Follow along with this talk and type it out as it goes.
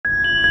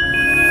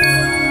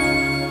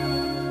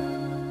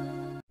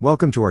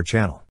Welcome to our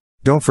channel.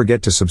 Don't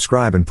forget to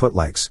subscribe and put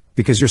likes,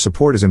 because your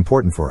support is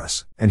important for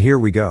us. And here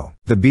we go.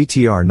 The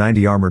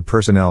BTR-90 armored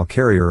personnel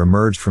carrier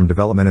emerged from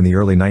development in the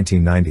early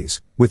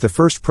 1990s, with the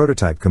first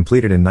prototype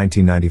completed in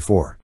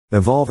 1994.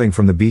 Evolving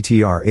from the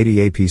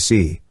BTR-80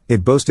 APC,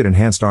 it boasted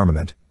enhanced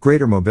armament,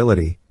 greater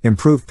mobility,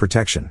 improved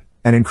protection,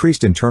 and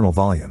increased internal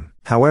volume.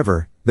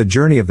 However, the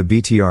journey of the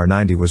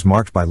BTR-90 was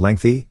marked by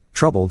lengthy,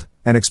 troubled,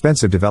 and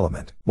expensive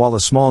development. While a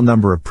small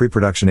number of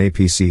pre-production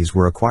APCs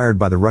were acquired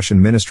by the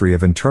Russian Ministry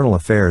of Internal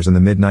Affairs in the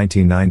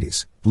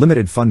mid-1990s,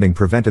 limited funding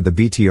prevented the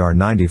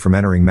BTR-90 from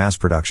entering mass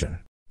production.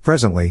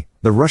 Presently,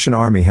 the Russian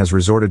army has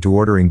resorted to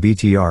ordering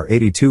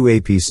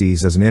BTR-82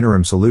 APCs as an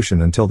interim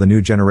solution until the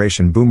new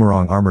generation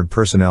Bumerang armored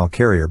personnel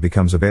carrier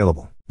becomes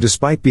available.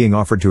 Despite being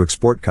offered to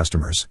export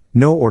customers,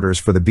 no orders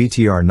for the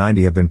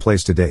BTR-90 have been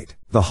placed to date.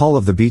 The hull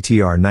of the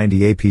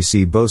BTR-90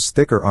 APC boasts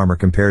thicker armor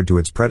compared to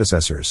its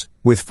predecessors,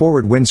 with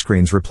forward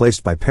windscreens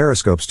replaced by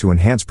periscopes to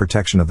enhance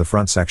protection of the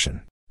front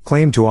section.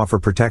 Claimed to offer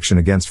protection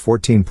against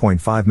 14.5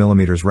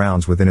 mm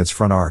rounds within its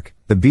front arc,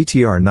 the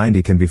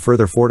BTR-90 can be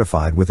further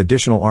fortified with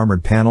additional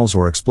armored panels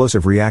or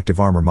explosive reactive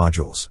armor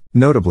modules.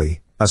 Notably,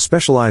 a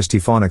specialized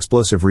Typhoon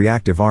explosive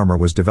reactive armor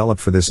was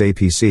developed for this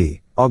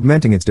APC,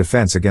 augmenting its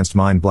defense against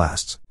mine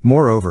blasts.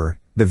 Moreover,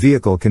 the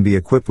vehicle can be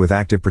equipped with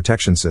active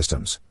protection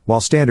systems, while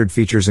standard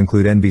features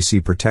include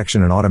NBC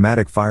protection and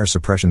automatic fire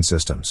suppression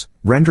systems,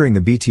 rendering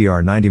the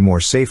BTR-90 more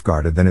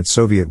safeguarded than its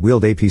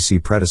Soviet-wheeled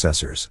APC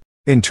predecessors.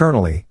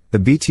 Internally, the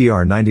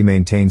BTR-90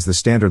 maintains the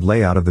standard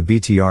layout of the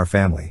BTR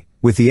family,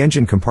 with the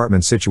engine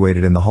compartment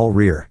situated in the hull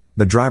rear,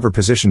 the driver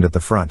positioned at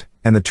the front,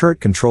 and the turret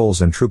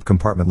controls and troop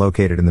compartment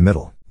located in the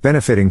middle.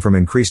 Benefiting from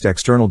increased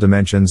external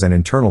dimensions and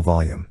internal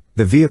volume,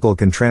 the vehicle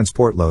can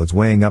transport loads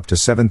weighing up to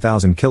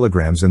 7,000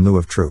 kilograms in lieu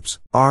of troops.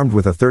 Armed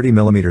with a 30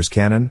 mm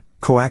cannon,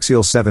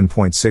 coaxial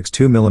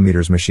 7.62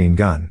 mm machine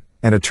gun,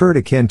 and a turret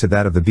akin to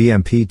that of the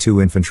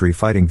BMP-2 infantry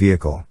fighting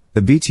vehicle,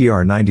 the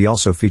BTR-90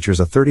 also features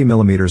a 30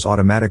 mm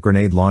automatic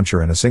grenade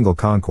launcher and a single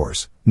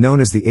concourse,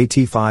 known as the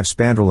AT-5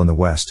 Spandrel in the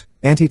West,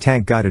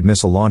 anti-tank guided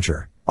missile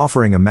launcher,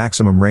 offering a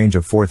maximum range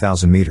of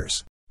 4,000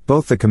 meters.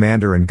 Both the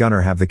commander and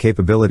gunner have the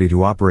capability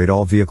to operate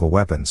all vehicle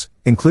weapons,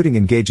 including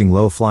engaging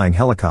low-flying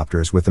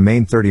helicopters with the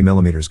main 30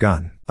 mm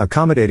gun.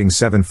 Accommodating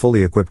 7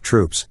 fully equipped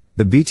troops,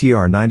 the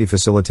BTR-90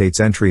 facilitates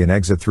entry and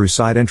exit through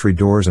side entry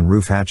doors and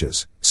roof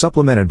hatches,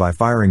 supplemented by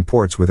firing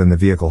ports within the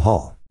vehicle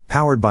hull.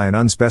 Powered by an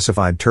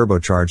unspecified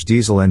turbocharged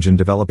diesel engine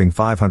developing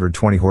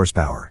 520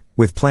 horsepower,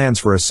 with plans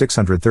for a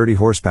 630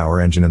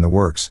 horsepower engine in the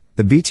works,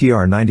 the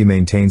BTR-90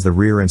 maintains the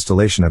rear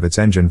installation of its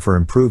engine for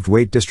improved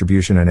weight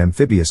distribution and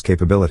amphibious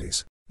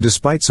capabilities.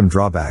 Despite some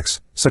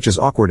drawbacks, such as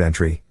awkward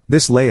entry,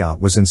 this layout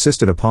was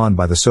insisted upon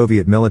by the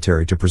Soviet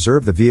military to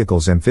preserve the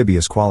vehicle's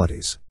amphibious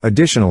qualities.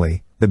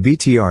 Additionally, the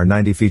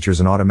BTR-90 features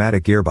an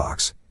automatic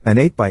gearbox, an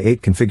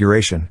 8x8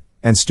 configuration,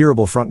 and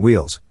steerable front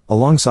wheels,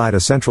 alongside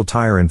a central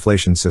tire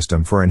inflation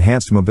system for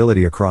enhanced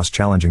mobility across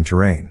challenging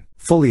terrain.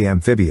 Fully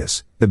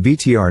amphibious, the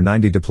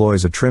BTR-90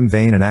 deploys a trim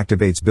vane and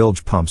activates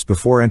bilge pumps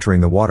before entering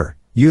the water,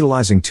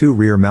 utilizing 2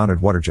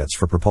 rear-mounted water jets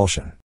for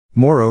propulsion.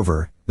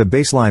 Moreover, the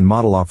baseline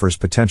model offers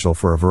potential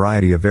for a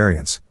variety of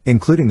variants,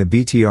 including the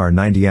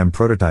BTR-90M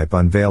prototype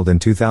unveiled in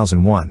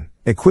 2001,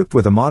 equipped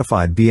with a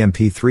modified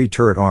BMP-3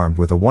 turret armed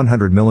with a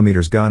 100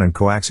 mm gun and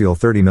coaxial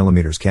 30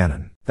 mm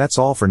cannon. That's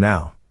all for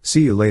now.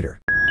 See you later.